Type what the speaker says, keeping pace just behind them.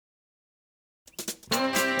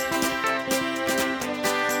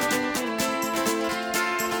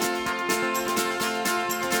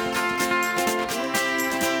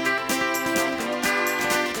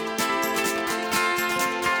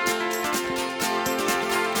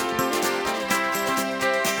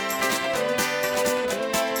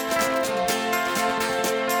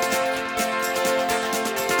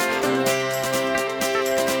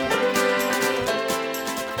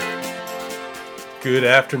Good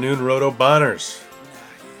afternoon, Rotobahnners.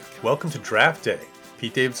 Welcome to Draft Day.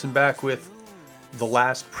 Pete Davidson back with the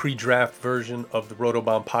last pre-draft version of the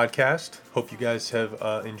Rotobahn podcast. Hope you guys have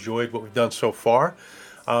enjoyed what we've done so far.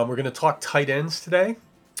 We're going to talk tight ends today.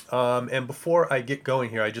 And before I get going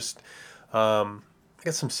here, I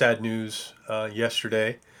got some sad news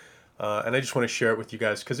yesterday. And I just want to share it with you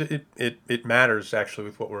guys because it matters actually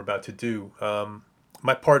with what we're about to do.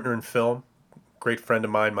 My partner in film, great friend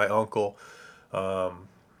of mine, my uncle,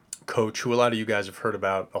 Coach, who a lot of you guys have heard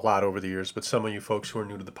about a lot over the years, but some of you folks who are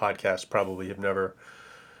new to the podcast probably have never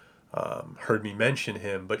heard me mention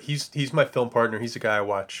him. But he's my film partner. He's a guy I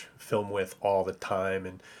watch film with all the time,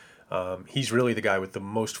 and he's really the guy with the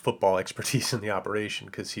most football expertise in the operation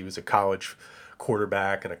because he was a college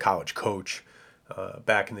quarterback and a college coach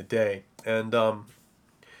back in the day. And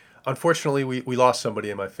unfortunately, we lost somebody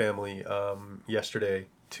in my family yesterday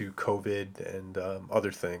to COVID and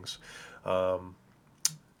other things.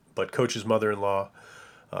 But Coach's mother-in-law,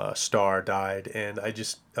 Star, died, and I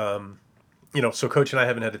just, so Coach and I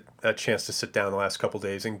haven't had a chance to sit down the last couple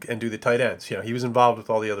days and do the tight ends. He was involved with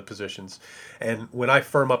all the other positions, and when I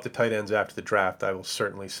firm up the tight ends after the draft, I will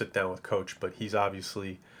certainly sit down with Coach, but he's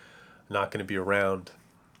obviously not going to be around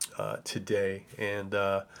today. And,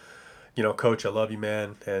 Coach, I love you,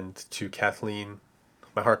 man, and to Kathleen,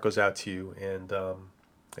 my heart goes out to you, and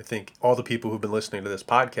I think all the people who've been listening to this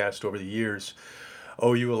podcast over the years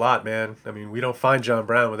owe you a lot, man. I mean, we don't find John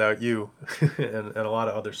Brown without you and a lot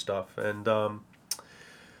of other stuff. And,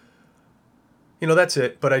 that's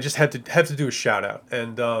it. But I just have to do a shout out.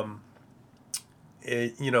 And, all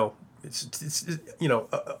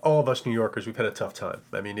of us New Yorkers, we've had a tough time.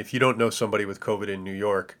 I mean, if you don't know somebody with COVID in New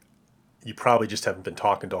York, you probably just haven't been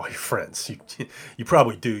talking to all your friends. You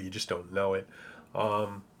probably do. You just don't know it.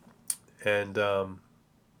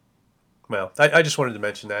 Well, I just wanted to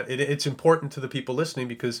mention that. It's important to the people listening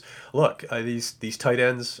because, look, these tight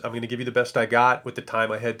ends, I'm going to give you the best I got with the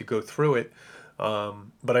time I had to go through it.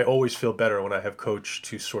 But I always feel better when I have Coach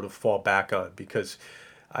to sort of fall back on because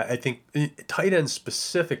I think tight ends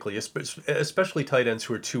specifically, especially tight ends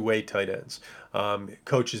who are two-way tight ends,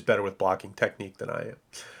 Coach is better with blocking technique than I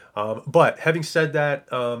am. But having said that,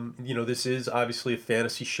 this is obviously a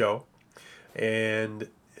fantasy show. And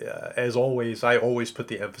as always, I always put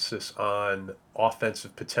the emphasis on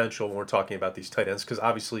offensive potential when we're talking about these tight ends because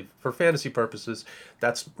obviously for fantasy purposes,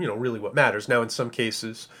 that's really what matters. Now, in some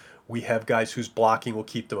cases, we have guys whose blocking will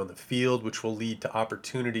keep them on the field, which will lead to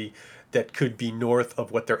opportunity that could be north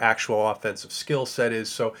of what their actual offensive skill set is.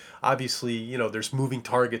 So obviously, there's moving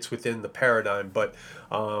targets within the paradigm, but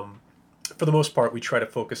for the most part, we try to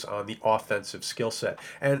focus on the offensive skill set.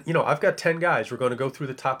 And, I've got 10 guys. We're going to go through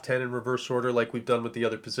the top 10 in reverse order like we've done with the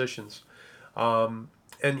other positions. And,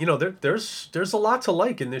 there's a lot to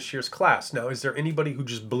like in this year's class. Now, is there anybody who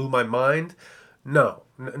just blew my mind? No.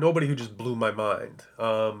 Nobody who just blew my mind.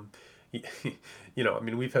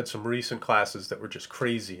 We've had some recent classes that were just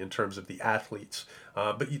crazy in terms of the athletes.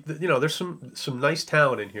 But there's some nice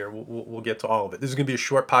talent in here. We'll get to all of it. This is going to be a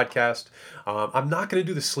short podcast. I'm not going to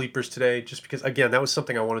do the sleepers today just because, again, that was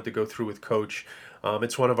something I wanted to go through with Coach.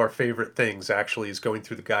 It's one of our favorite things, actually, is going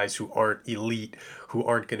through the guys who aren't elite, who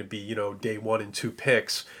aren't going to be, day 1 and 2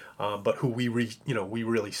 picks, but who we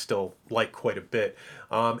really still like quite a bit.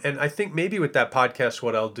 And I think maybe with that podcast,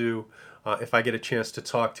 what I'll do, if I get a chance to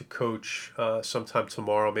talk to Coach sometime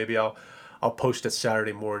tomorrow, maybe I'll post it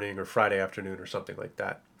Saturday morning or Friday afternoon or something like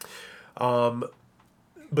that.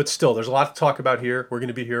 But still, there's a lot to talk about here. We're going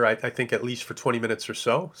to be here, I think, at least for 20 minutes or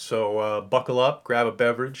so. So buckle up, grab a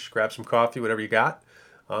beverage, grab some coffee, whatever you got,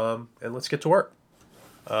 and let's get to work.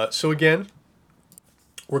 So again,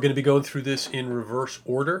 we're going to be going through this in reverse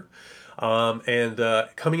order. And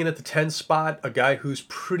coming in at the 10 spot, a guy who's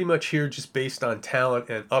pretty much here just based on talent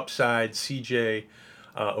and upside, CJ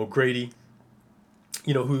O'Grady.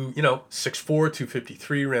 Who 6'4",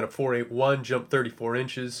 253, ran a 4.81, jumped 34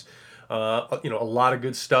 inches. A lot of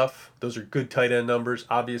good stuff. Those are good tight end numbers.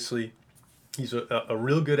 Obviously, he's a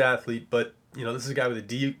real good athlete, but this is a guy with a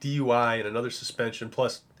DUI and another suspension.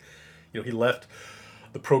 Plus, he left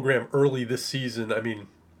the program early this season. I mean,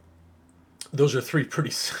 those are 3 pretty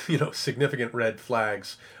significant red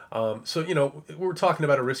flags. So we're talking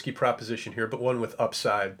about a risky proposition here, but one with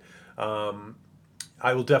upside.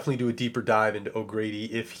 I will definitely do a deeper dive into O'Grady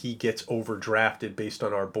if he gets overdrafted based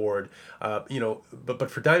on our board. But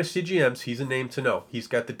for Dynasty GMs, he's a name to know. He's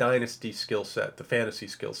got the Dynasty skill set, the fantasy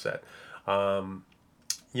skill set.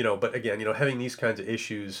 But again, having these kinds of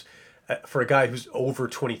issues for a guy who's over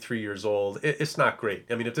 23 years old, it's not great.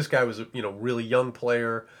 I mean, if this guy was a really young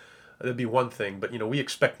player, that'd be one thing. But we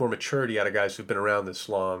expect more maturity out of guys who've been around this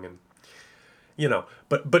long, and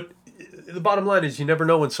but the bottom line is you never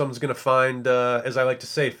know when someone's going to find, as I like to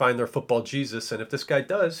say, find their football Jesus. And if this guy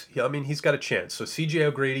does, I mean, he's got a chance. So C.J.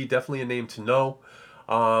 O'Grady, definitely a name to know.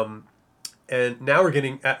 Um, and now we're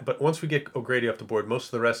getting at, but once we get O'Grady off the board, most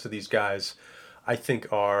of the rest of these guys, I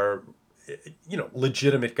think, are,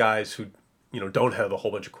 legitimate guys who, don't have a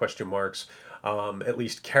whole bunch of question marks, at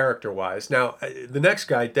least character wise. Now, the next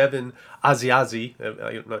guy, Devin Asiasi,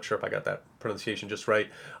 I'm not sure if I got that pronunciation just right.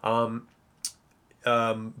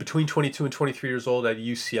 Between 22 and 23 years old at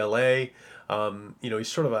UCLA. He's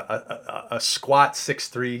sort of a squat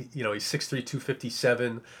 6'3". He's 6'3",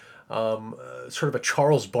 257. Sort of a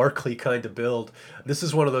Charles Barkley kind of build. This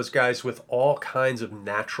is one of those guys with all kinds of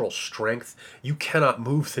natural strength. You cannot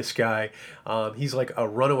move this guy. He's like a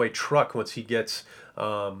runaway truck once he gets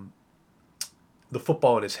the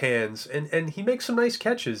football in his hands, and he makes some nice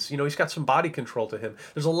catches. He's got some body control to him.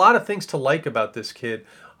 There's a lot of things to like about this kid.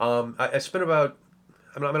 I spent about,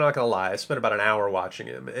 I'm not going to lie, I spent about an hour watching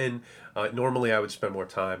him, and normally I would spend more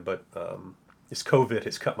time, but this COVID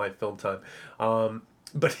has cut my film time.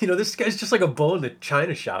 But this guy's just like a bull in the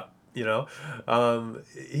china shop. He's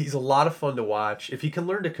a lot of fun to watch if he can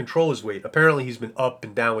learn to control his weight. Apparently, he's been up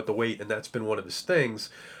and down with the weight, and that's been one of his things.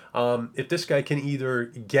 If this guy can either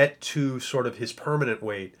get to sort of his permanent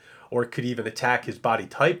weight, or could even attack his body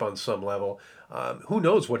type on some level, who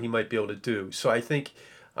knows what he might be able to do. So I think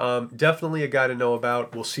definitely a guy to know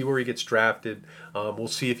about. We'll see where he gets drafted. We'll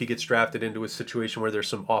see if he gets drafted into a situation where there's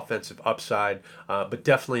some offensive upside. But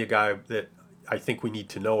definitely a guy that I think we need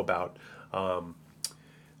to know about.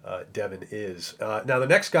 Devin is. Now the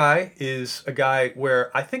next guy is a guy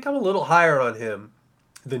where I think I'm a little higher on him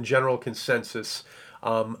than general consensus.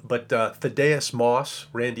 But Thaddeus Moss,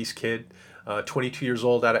 Randy's kid, 22 years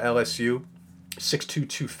old out of LSU, 6'2",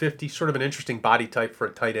 250, sort of an interesting body type for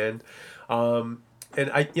a tight end. And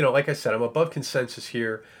like I said, I'm above consensus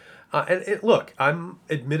here. Look, I'm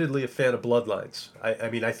admittedly a fan of bloodlines. I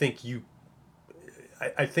mean, I think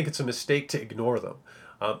I think it's a mistake to ignore them.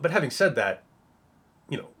 But having said that,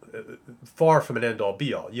 far from an end-all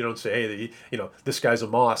be-all. You don't say, hey, this guy's a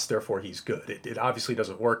Moss, therefore he's good. It obviously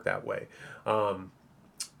doesn't work that way.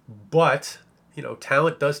 But,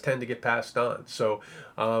 talent does tend to get passed on. So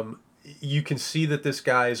you can see that this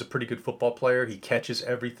guy is a pretty good football player. He catches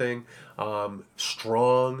everything,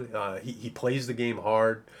 strong. He plays the game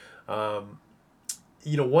hard.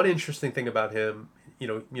 One interesting thing about him,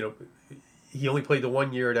 he only played the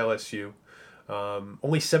 1 year at LSU.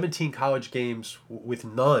 Only 17 college games with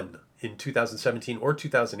none in 2017 or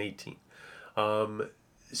 2018.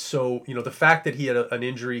 So, the fact that he had an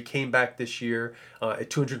injury, came back this year at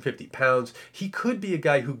 250 pounds, he could be a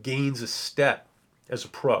guy who gains a step as a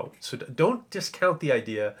pro. So don't discount the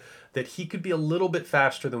idea that he could be a little bit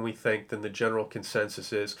faster than we think, than the general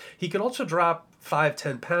consensus is. He could also drop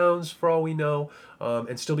 5-10 pounds for all we know,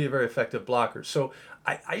 and still be a very effective blocker. So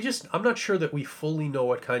I'm not sure that we fully know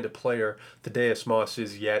what kind of player Thaddeus Moss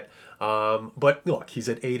is yet. But look, he's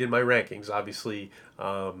at 8 in my rankings. Obviously,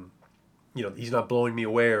 he's not blowing me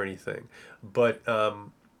away or anything. But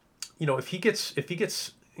if he gets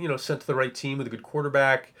sent to the right team with a good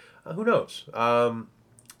quarterback, who knows?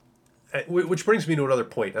 Which brings me to another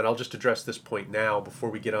point, and I'll just address this point now before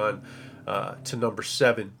we get on to number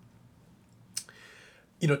 7.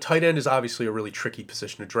 Tight end is obviously a really tricky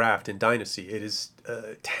position to draft in Dynasty. It is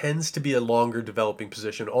tends to be a longer developing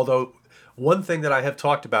position, although one thing that I have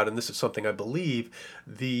talked about, and this is something I believe,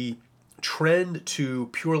 the trend to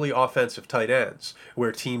purely offensive tight ends,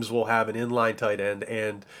 where teams will have an inline tight end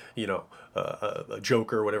and, a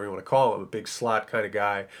joker, whatever you want to call him, a big slot kind of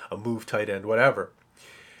guy, a move tight end, whatever.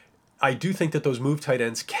 I do think that those move tight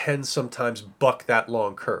ends can sometimes buck that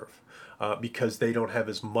long curve. Because they don't have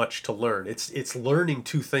as much to learn. It's learning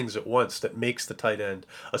two things at once that makes the tight end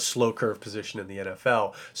a slow curve position in the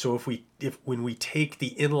NFL. So when we take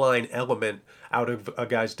the inline element out of a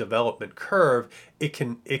guy's development curve, it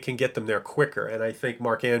can get them there quicker. And I think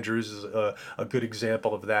Mark Andrews is a good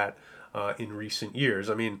example of that in recent years.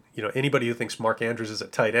 I mean, anybody who thinks Mark Andrews is a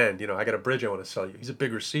tight end, I got a bridge I want to sell you. He's a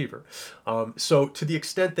big receiver. So to the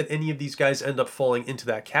extent that any of these guys end up falling into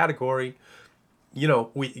that category,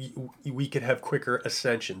 we could have quicker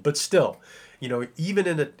ascension. But still, even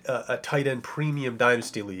in a tight end premium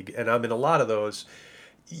dynasty league, and I'm in a lot of those,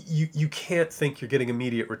 you can't think you're getting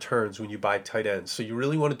immediate returns when you buy tight ends. So you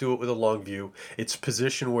really want to do it with a long view. It's a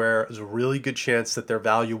position where there's a really good chance that their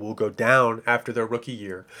value will go down after their rookie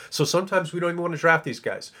year. So sometimes we don't even want to draft these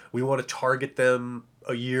guys. We want to target them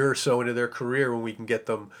a year or so into their career when we can get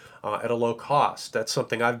them at a low cost. That's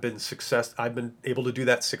something I've been able to do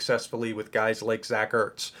that successfully with guys like Zach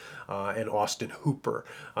Ertz and Austin Hooper.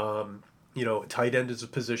 Tight end is a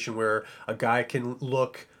position where a guy can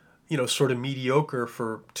look, sort of mediocre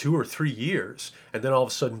for 2 or 3 years and then all of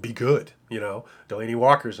a sudden be good. Delaney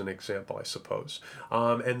Walker's an example, I suppose.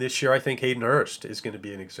 And this year, I think Hayden Hurst is going to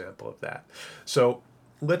be an example of that. So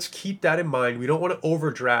let's keep that in mind. We don't want to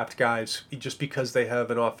overdraft guys just because they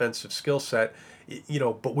have an offensive skill set,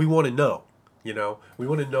 but we want to know. We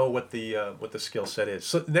want to know what the skill set is.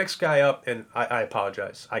 So the next guy up, and I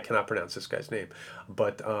apologize, I cannot pronounce this guy's name,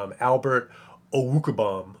 but Albert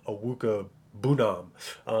Owukabunam,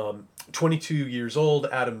 22 years old,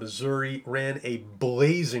 out of Missouri, ran a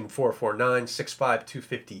blazing 4.49, 6'5",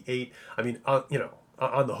 258. I mean,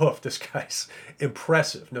 on the hoof, this guy's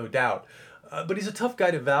impressive, no doubt. But he's a tough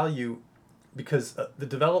guy to value because the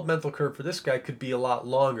developmental curve for this guy could be a lot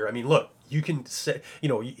longer. I mean, look, you can say,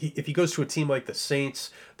 if he goes to a team like the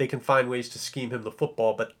Saints, they can find ways to scheme him the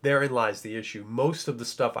football, but therein lies the issue. Most of the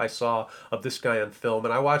stuff I saw of this guy on film,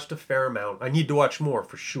 and I watched a fair amount. I need to watch more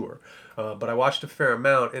for sure, but I watched a fair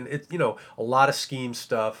amount, and it's, a lot of scheme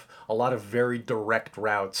stuff, a lot of very direct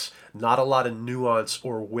routes, not a lot of nuance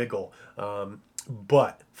or wiggle,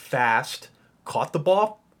 but fast, caught the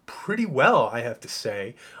ball pretty well, I have to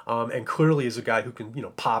say, and clearly is a guy who can,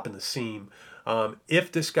 pop in the seam.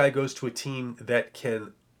 If this guy goes to a team that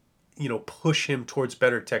can, push him towards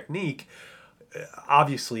better technique,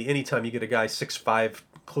 obviously, anytime you get a guy 6'5",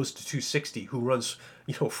 close to 260, who runs,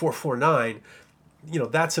 4.49,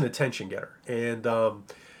 that's an attention getter. And,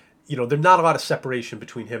 there's not a lot of separation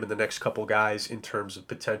between him and the next couple guys in terms of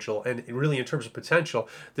potential. And really, in terms of potential,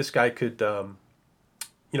 this guy could,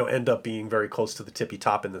 end up being very close to the tippy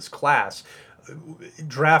top in this class.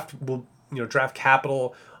 Draft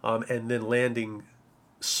capital, and then landing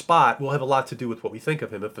spot will have a lot to do with what we think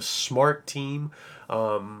of him. If a smart team,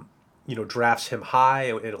 drafts him high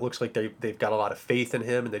and it looks like they've got a lot of faith in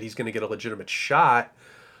him and that he's going to get a legitimate shot,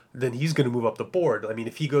 then he's going to move up the board. I mean,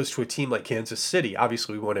 if he goes to a team like Kansas City,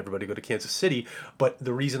 obviously we want everybody to go to Kansas City, but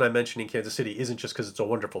the reason I'm mentioning Kansas City isn't just because it's a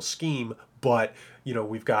wonderful scheme, but,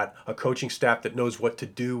 we've got a coaching staff that knows what to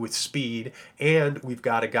do with speed, and we've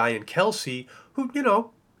got a guy in Kelsey who,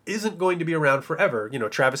 isn't going to be around forever.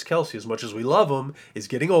 Travis Kelsey, as much as we love him, is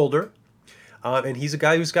getting older. And he's a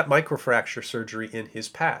guy who's got microfracture surgery in his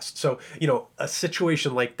past. So, a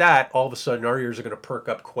situation like that, all of a sudden our ears are going to perk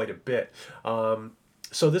up quite a bit.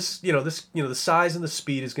 So the size and the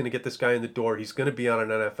speed is going to get this guy in the door. He's going to be on an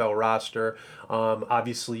NFL roster.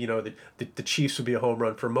 Obviously, the Chiefs would be a home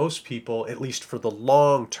run for most people, at least for the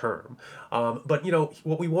long term. But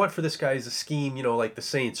what we want for this guy is a scheme, like the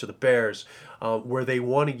Saints or the Bears, where they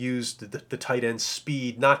want to use the tight end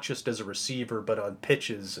speed, not just as a receiver, but on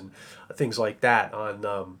pitches and things like that. On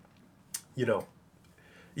the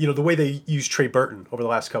way they use Trey Burton over the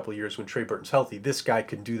last couple of years when Trey Burton's healthy, this guy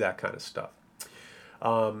can do that kind of stuff.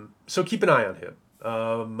 So keep an eye on him.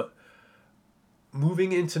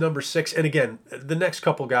 Moving into number 6, and again, the next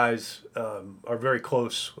couple guys are very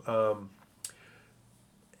close.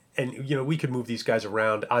 And we could move these guys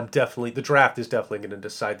around. The draft is definitely going to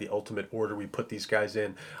decide the ultimate order we put these guys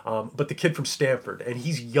in. But the kid from Stanford, and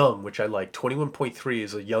he's young, which I like. 21.3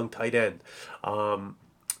 is a young tight end.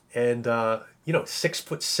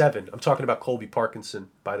 6'7". I'm talking about Colby Parkinson,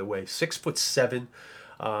 by the way. 6'7".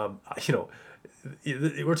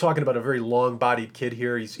 We're talking about a very long-bodied kid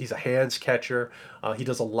here. He's a hands catcher. He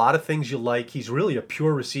does a lot of things you like. He's really a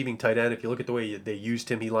pure receiving tight end. If you look at the way they used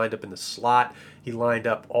him, he lined up in the slot. He lined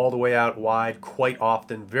up all the way out wide quite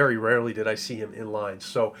often. Very rarely did I see him in line.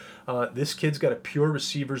 So this kid's got a pure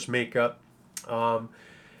receiver's makeup. And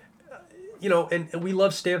we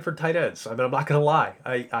love Stanford tight ends. I mean, I'm not going to lie.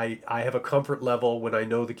 I have a comfort level when I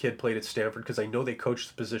know the kid played at Stanford because I know they coached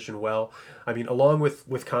the position well. I mean, along with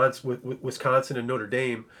Wisconsin and Notre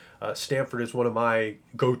Dame, Stanford is one of my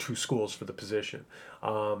go-to schools for the position.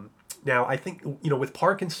 Now, I think, with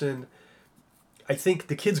Parkinson, I think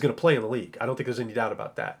the kid's going to play in the league. I don't think there's any doubt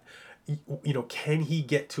about that. Can he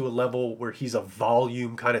get to a level where he's a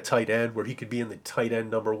volume kind of tight end, where he could be in the tight end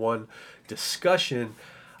number 1 discussion?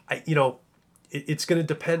 It's going to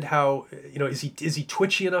depend how, is he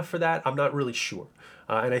twitchy enough for that? I'm not really sure.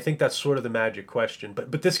 And I think that's sort of the magic question.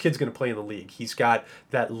 But this kid's going to play in the league. He's got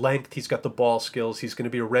that length. He's got the ball skills. He's going to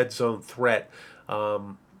be a red zone threat.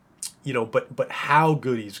 But how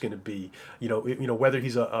good he's going to be, whether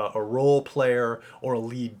he's a role player or a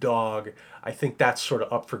lead dog, I think that's sort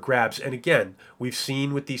of up for grabs. And again, we've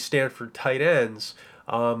seen with these Stanford tight ends,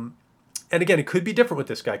 and again, it could be different with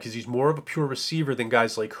this guy because he's more of a pure receiver than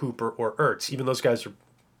guys like Hooper or Ertz. Even those guys are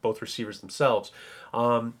both receivers themselves.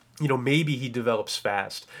 Maybe he develops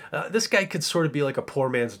fast. This guy could sort of be like a poor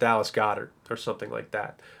man's Dallas Goedert or something like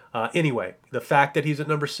that. Anyway, the fact that he's at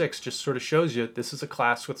number 6 just sort of shows you this is a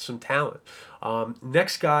class with some talent.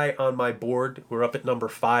 Next guy on my board, we're up at number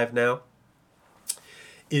 5 now,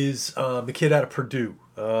 is the kid out of Purdue,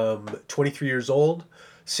 23 years old,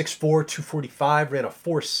 6'4", 245, ran a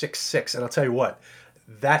 4.66. And I'll tell you what,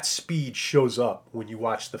 that speed shows up when you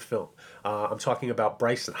watch the film. I'm talking about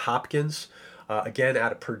Bryson Hopkins, again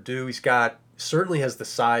out of Purdue. He's got, certainly has the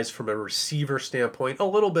size from a receiver standpoint, a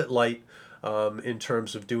little bit light in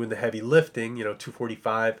terms of doing the heavy lifting,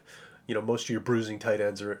 245. Most of your bruising tight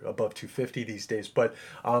ends are above 250 these days. But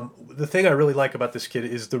the thing I really like about this kid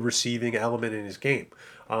is the receiving element in his game.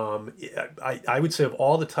 I would say of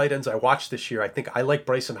all the tight ends I watched this year, I think I like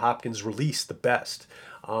Bryson Hopkins' release the best.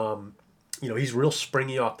 He's real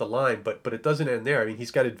springy off the line, but it doesn't end there. I mean,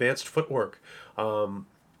 he's got advanced footwork,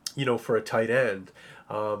 for a tight end.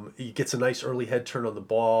 He gets a nice early head turn on the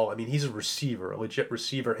ball. I mean, he's a receiver, a legit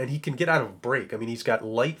receiver, and he can get out of a break. I mean, he's got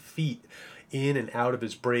light feet in and out of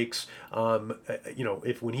his breaks.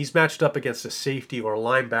 If when he's matched up against a safety or a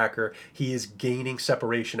linebacker, he is gaining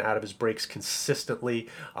separation out of his breaks consistently.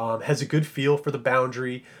 Has a good feel for the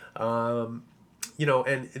boundary. And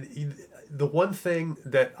the one thing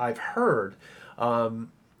that I've heard,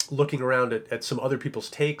 looking around at some other people's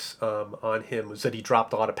takes on him, was that he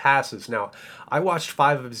dropped a lot of passes. Now, I watched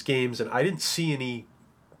 5 of his games and I didn't see any,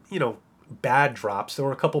 bad drops. There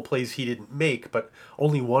were a couple plays he didn't make, but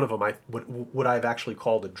only one of them would I've actually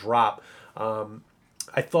called a drop.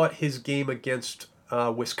 I thought his game against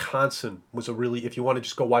Wisconsin was a really, if you want to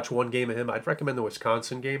just go watch one game of him, I'd recommend the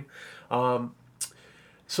Wisconsin game.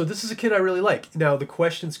 So this is a kid I really like. Now, the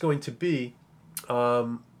question's going to be,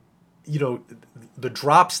 the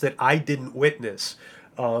drops that I didn't witness,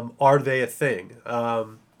 are they a thing?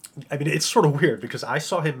 It's sort of weird because I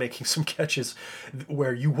saw him making some catches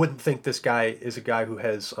where you wouldn't think this guy is a guy who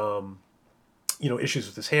has, issues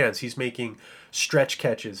with his hands. He's making stretch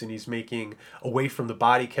catches and he's making away from the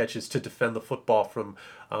body catches to defend the football from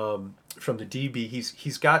the DB.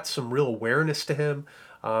 He's got some real awareness to him,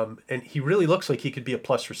 and he really looks like he could be a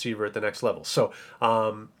plus receiver at the next level. So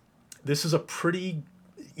this is a pretty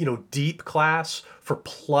deep class for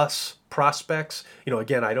plus prospects.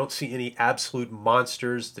 Again, I don't see any absolute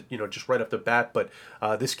monsters that, just right off the bat, but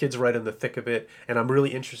this kid's right in the thick of it, and I'm really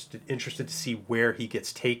interested to see where he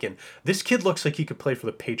gets taken. This kid looks like he could play for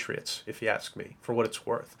the Patriots, if you ask me, for what it's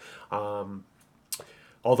worth.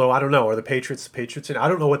 Although I don't know, are the Patriots, and I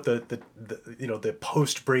don't know what the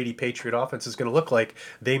post Brady Patriot offense is going to look like.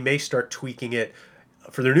 They may start tweaking it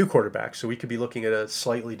for their new quarterback, so we could be looking at a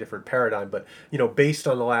slightly different paradigm. But based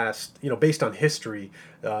on history,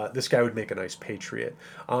 this guy would make a nice Patriot.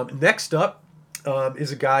 Next up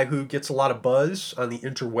is a guy who gets a lot of buzz on the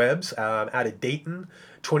interwebs, out of Dayton,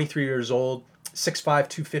 23 years old, 6'5",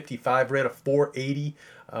 255, ran a 4.80.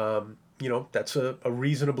 That's a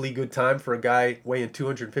reasonably good time for a guy weighing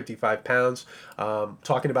 255 pounds.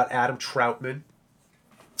 Talking about Adam Troutman.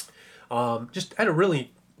 Just had a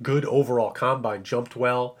really good overall combine, jumped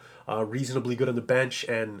well, reasonably good on the bench,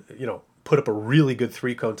 and put up a really good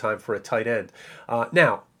 3-cone time for a tight end.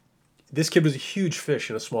 Now, this kid was a huge fish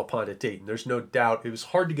in a small pond at Dayton. There's no doubt. It was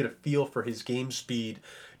hard to get a feel for his game speed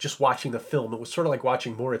just watching the film. It was sort of like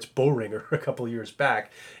watching Moritz Boehringer a couple of years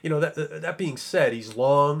back. That being said, he's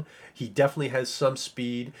long. He definitely has some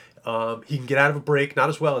speed. He can get out of a break, not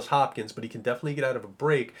as well as Hopkins, but he can definitely get out of a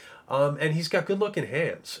break. And he's got good-looking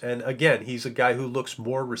hands. And again, he's a guy who looks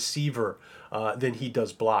more receiver than he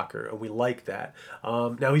does blocker, and we like that.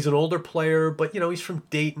 Now, he's an older player, but, he's from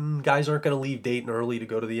Dayton. Guys aren't going to leave Dayton early to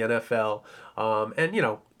go to the NFL.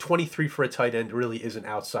 And 23 for a tight end really isn't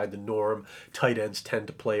outside the norm. Tight ends tend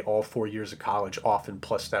to play all 4 years of college, often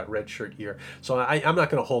plus that redshirt year. So I'm not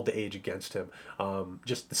going to hold the age against him.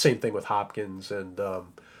 Just the same thing with Hopkins and let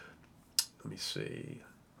me see.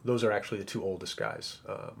 Those are actually the 2 oldest guys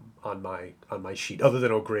on my sheet, other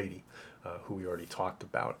than O'Grady, who we already talked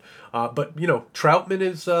about. But Troutman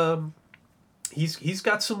is he's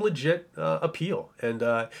got some legit appeal,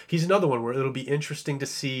 and he's another one where it'll be interesting to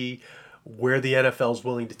see where the NFL is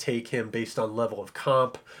willing to take him based on level of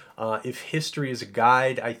comp. If history is a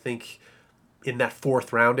guide, I think in that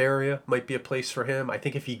 4th round area might be a place for him. I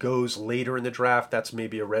think if he goes later in the draft, that's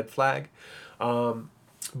maybe a red flag.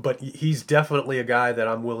 But he's definitely a guy that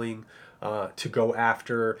I'm willing to go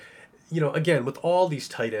after. Again, with all these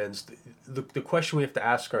tight ends, the question we have to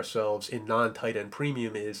ask ourselves in non-tight end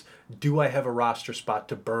premium is, do I have a roster spot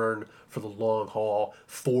to burn for the long haul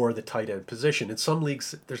for the tight end position? In some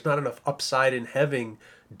leagues, there's not enough upside in having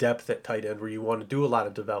depth at tight end where you want to do a lot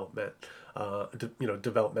of development,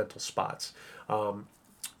 developmental spots.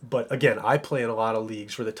 But again, I play in a lot of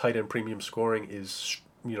leagues where the tight end premium scoring is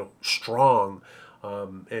strong,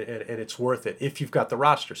 and it's worth it if you've got the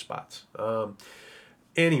roster spots.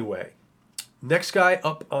 Anyway, next guy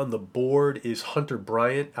up on the board is Hunter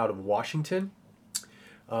Bryant out of Washington.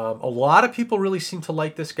 A lot of people really seem to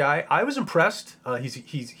like this guy. I was impressed.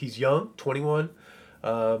 He's young, 21,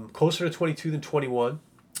 closer to 22 than 21.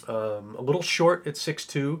 A little short at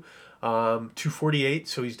 6'2", 248.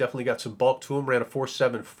 So he's definitely got some bulk to him. Ran a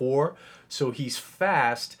 4.74, so he's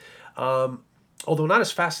fast. Although not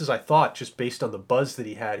as fast as I thought, just based on the buzz that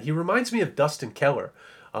he had. He reminds me of Dustin Keller.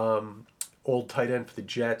 Old tight end for the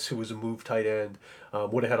Jets, who was a move tight end,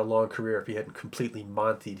 would have had a long career if he hadn't completely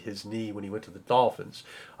montied his knee when he went to the Dolphins.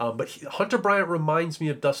 Hunter Bryant reminds me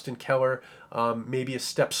of Dustin Keller, maybe a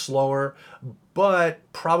step slower, but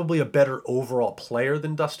probably a better overall player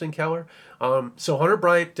than Dustin Keller. So Hunter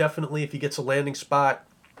Bryant, definitely, if he gets a landing spot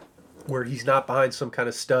where he's not behind some kind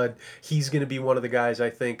of stud, he's going to be one of the guys, I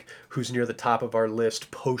think, who's near the top of our list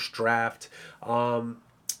post-draft. And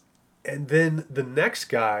then the next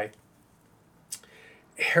guy,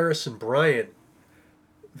 Harrison Bryant,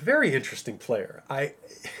 very interesting player. I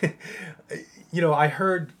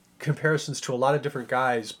heard comparisons to a lot of different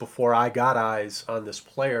guys before I got eyes on this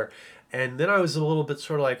player, and then I was a little bit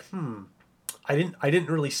sort of like, I didn't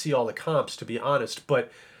really see all the comps, to be honest,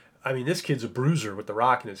 but I mean, this kid's a bruiser with the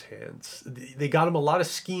rock in his hands. They got him a lot of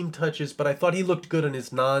scheme touches, but I thought he looked good on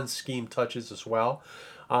his non-scheme touches as well.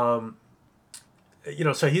 So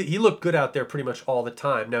he looked good out there pretty much all the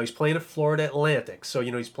time. Now he's playing at Florida Atlantic, so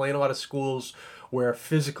he's playing a lot of schools where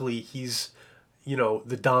physically he's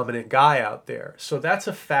the dominant guy out there. So that's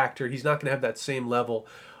a factor. He's not going to have that same level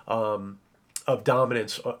of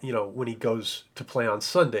dominance, when he goes to play on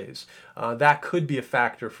Sundays. That could be a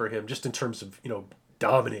factor for him, just in terms of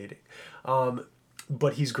dominating.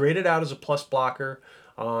 But he's graded out as a plus blocker.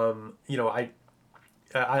 I'm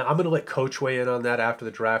going to let Coach weigh in on that after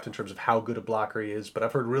the draft in terms of how good a blocker he is, but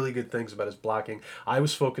I've heard really good things about his blocking. I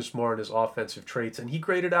was focused more on his offensive traits, and he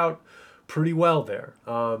graded out pretty well there.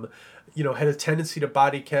 Had a tendency to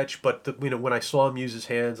body catch, but when I saw him use his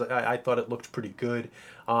hands, I thought it looked pretty good.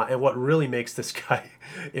 And what really makes this guy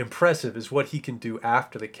impressive is what he can do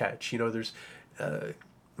after the catch. There's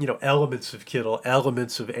elements of Kittle,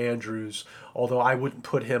 elements of Andrews, although I wouldn't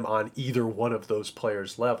put him on either one of those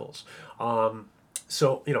players' levels.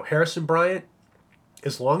 So, Harrison Bryant,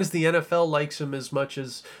 as long as the NFL likes him as much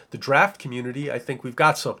as the draft community, I think we've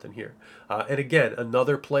got something here. And again,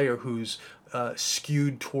 another player who's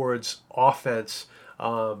skewed towards offense,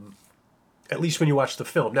 at least when you watch the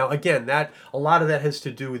film. Now, again, a lot of that has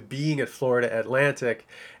to do with being at Florida Atlantic,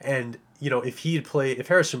 and if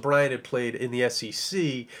Harrison Bryant had played in the SEC,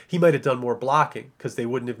 he might have done more blocking because they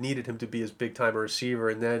wouldn't have needed him to be as big time a receiver,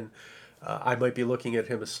 and then I might be looking at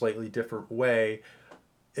him a slightly different way.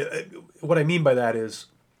 What I mean by that is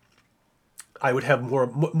I would have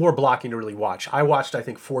more blocking to really watch. I watched, I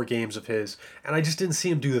think, 4 games of his, and I just didn't see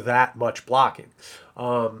him do that much blocking.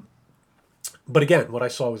 But again, what I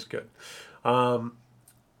saw was good.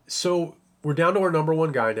 So we're down to our number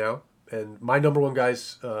one guy now, and my number one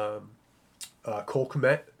guy's Cole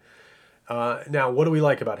Kmet. Now, what do we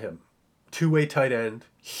like about him? Two-way tight end,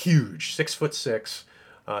 huge, 6'6",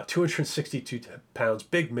 262 pounds,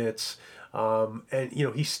 big mitts. And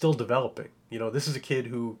he's still developing. This is a kid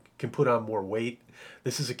who can put on more weight.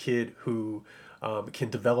 This is a kid who can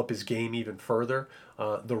develop his game even further.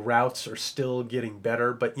 The routes are still getting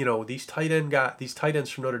better, but these tight ends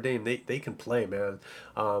from Notre Dame, they can play, man.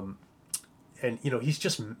 And he's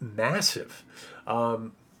just massive.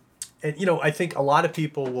 And I think a lot of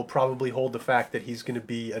people will probably hold the fact that he's going to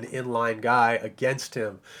be an inline guy against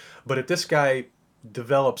him, but if this guy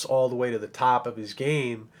develops all the way to the top of his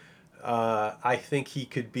game, I think he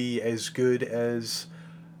could be as good as,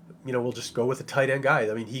 we'll just go with a tight end guy.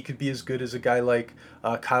 I mean, he could be as good as a guy like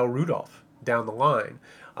Kyle Rudolph down the line.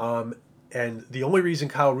 And the only reason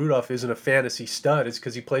Kyle Rudolph isn't a fantasy stud is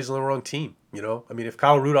because he plays on the wrong team. I mean, if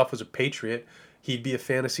Kyle Rudolph was a Patriot, he'd be a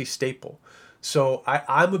fantasy staple. So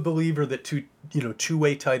I'm a believer that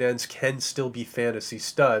two-way tight ends can still be fantasy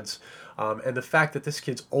studs. And the fact that this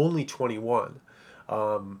kid's only 21,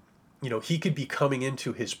 he could be coming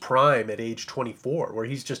into his prime at age 24, where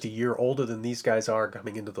he's just a year older than these guys are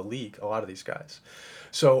coming into the league, a lot of these guys.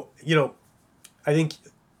 So, I think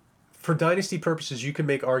for dynasty purposes, you can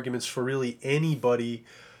make arguments for really anybody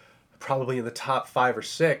probably in the top 5 or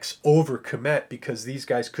 6 over Kmet, because these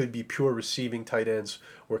guys could be pure receiving tight ends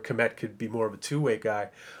where Kmet could be more of a two-way guy.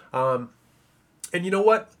 And you know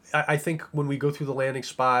what? I think when we go through the landing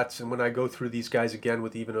spots and when I go through these guys again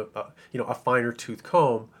with even a finer tooth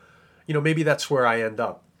comb, maybe that's where I end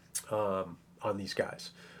up on these guys.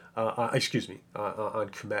 Excuse me, on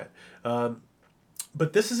Komet.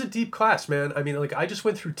 But this is a deep class, man. I mean, like, I just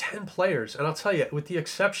went through 10 players, and I'll tell you, with the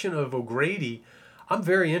exception of O'Grady, I'm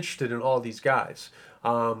very interested in all these guys.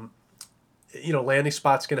 Landing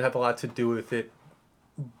spot's going to have a lot to do with it.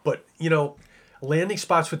 But, landing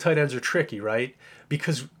spots with tight ends are tricky, right?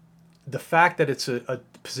 Because the fact that it's a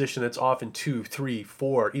position that's often 2, 3,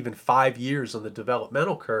 4, even 5 years on the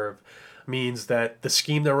developmental curve means that the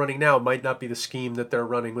scheme they're running now might not be the scheme that they're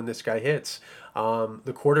running when this guy hits.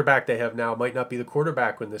 The quarterback they have now might not be the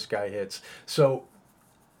quarterback when this guy hits. So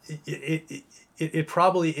it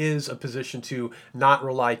probably is a position to not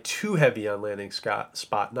rely too heavy on landing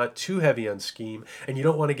spot, not too heavy on scheme, and you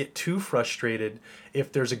don't want to get too frustrated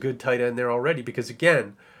if there's a good tight end there already, because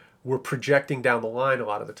again, we're projecting down the line a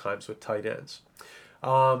lot of the times with tight ends.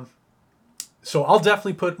 So I'll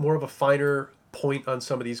definitely put more of a finer point on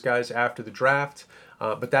some of these guys after the draft,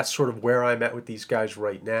 but that's sort of where I'm at with these guys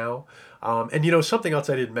right now. And something else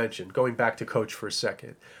I didn't mention, going back to Coach for a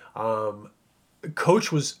second.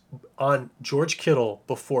 Coach was on George Kittle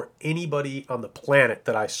before anybody on the planet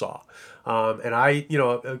that I saw. And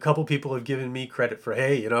a couple people have given me credit for,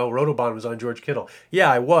 hey, Rotobahn was on George Kittle.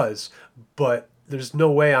 Yeah, I was, but there's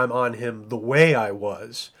no way I'm on him the way I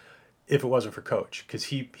was if it wasn't for Coach, because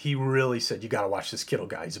he really said, you got to watch this Kittle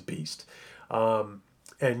guy. He's a beast. Kittle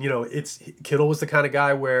was the kind of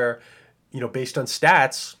guy where, based on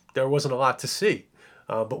stats, there wasn't a lot to see.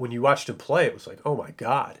 But when you watched him play, it was like, oh my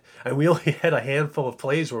God. And we only had a handful of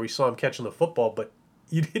plays where we saw him catching the football, but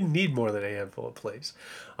you didn't need more than a handful of plays.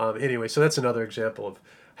 Anyway, so that's another example of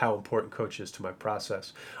how important Coach is to my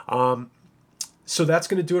process. So that's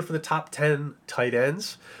going to do it for the top 10 tight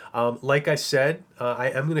ends. Like I said, I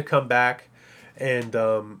am going to come back and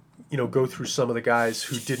go through some of the guys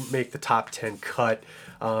who didn't make the top 10 cut.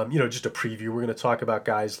 Just a preview. We're going to talk about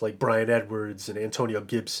guys like Bryan Edwards and Antonio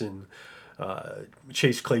Gibson,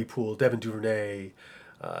 Chase Claypool, Devin Duvernay,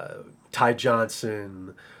 Ty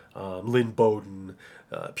Johnson, Lynn Bowden,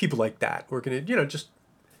 people like that. We're going to, just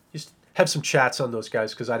have some chats on those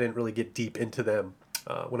guys because I didn't really get deep into them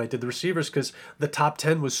when I did the receivers because the top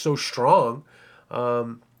 10 was so strong.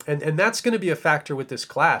 And that's going to be a factor with this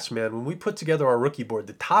class, man. When we put together our rookie board,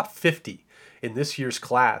 the top 50 in this year's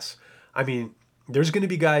class, I mean, there's going to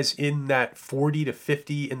be guys in that 40 to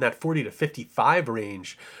 50, in that 40 to 55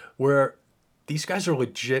 range where these guys are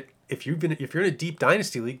legit. If you're in a deep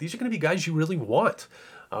dynasty league, these are going to be guys you really want.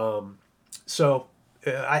 So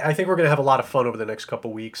I think we're going to have a lot of fun over the next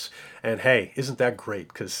couple weeks. And hey, isn't that great?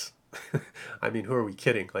 Because, I mean, who are we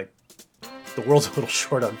kidding? Like, the world's a little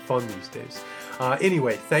short on fun these days.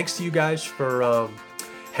 Anyway, thanks to you guys for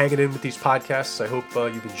hanging in with these podcasts. I hope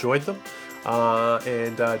you've enjoyed them.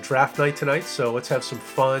 And draft night tonight, so let's have some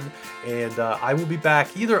fun. And I will be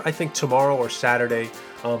back either, I think, tomorrow or Saturday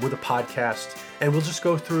with a podcast. And we'll just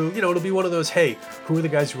go through, it'll be one of those, hey, who are the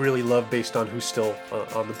guys you really love based on who's still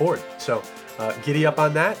on the board. So giddy up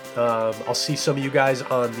on that. I'll see some of you guys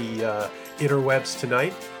on the interwebs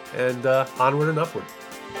tonight. And onward and upward.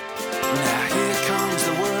 Now here comes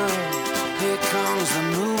the world, here comes the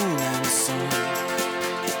moon and sun.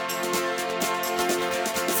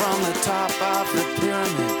 From the top of the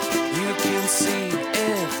pyramid, you can see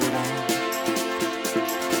everyone.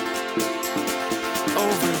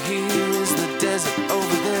 Over here is the desert,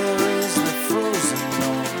 over there is the frozen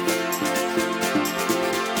north.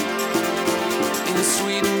 In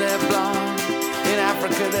Sweden they're blonde, in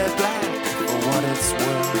Africa they're black, for what it's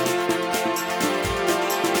worth.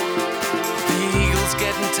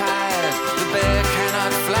 Getting tired, the bear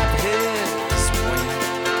cannot flap his wings.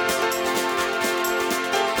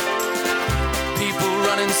 People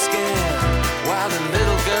running scared while the